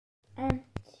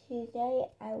today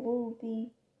I will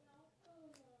be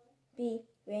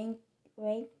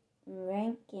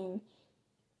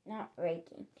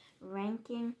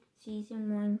ranking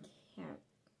season 1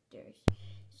 characters.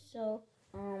 So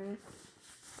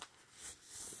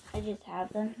I just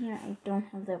have them here. I don't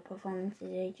have their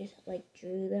performances. I just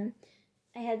drew them.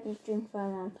 I had this dream for a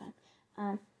long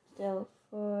time. So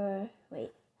for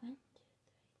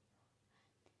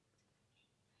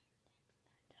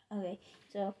okay,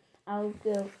 so I'll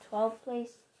go 12th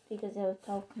place because there were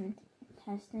 12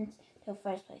 contestants to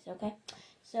first place, okay?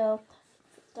 So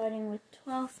starting with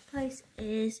 12th place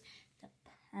is the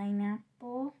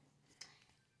pineapple.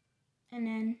 And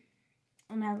then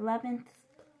in 11th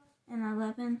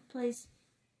place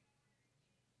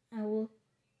I will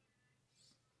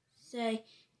say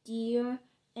deer,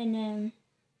 and then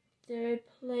 3rd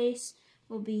place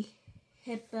will be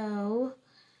hippo.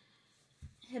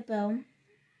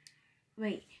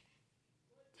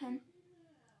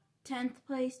 10th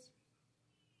place.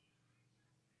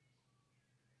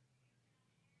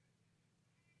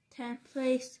 10th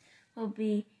place will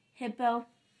be hippo.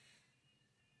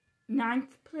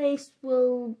 9th place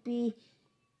will be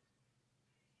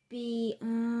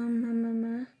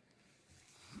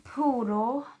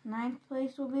poodle. 9th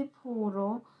place will be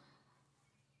poodle.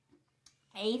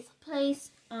 8th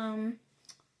place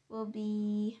will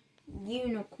be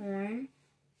unicorn.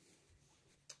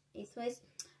 8th place.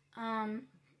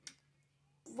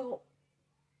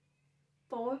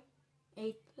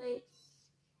 8th place.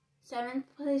 7th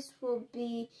place will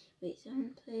be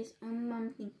 7th place.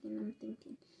 I'm thinking.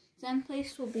 7th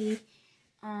place will be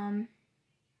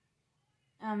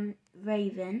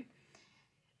Raven.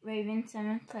 Raven,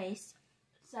 7th place.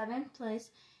 7th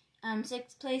place.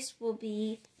 6th place will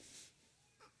be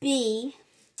Bee.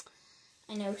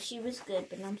 I know she was good,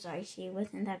 but I'm sorry, she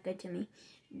wasn't that good to me.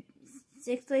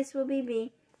 6th place will be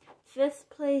Bee. 5th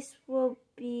place will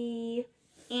be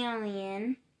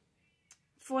Alien.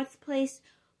 4th place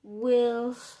will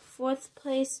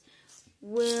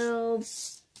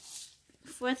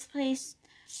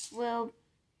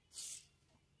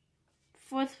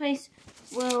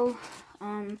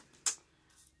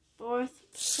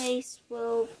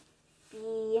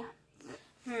be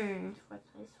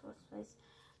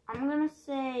I'm gonna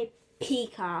say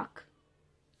peacock,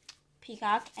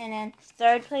 and then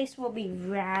 3rd place will be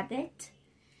rabbit,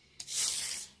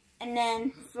 and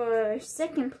then for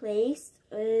 2nd place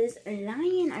is a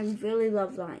lion. I really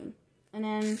love lion, and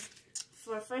then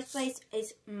for 1st place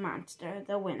is monster,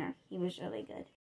 the winner. He was really good.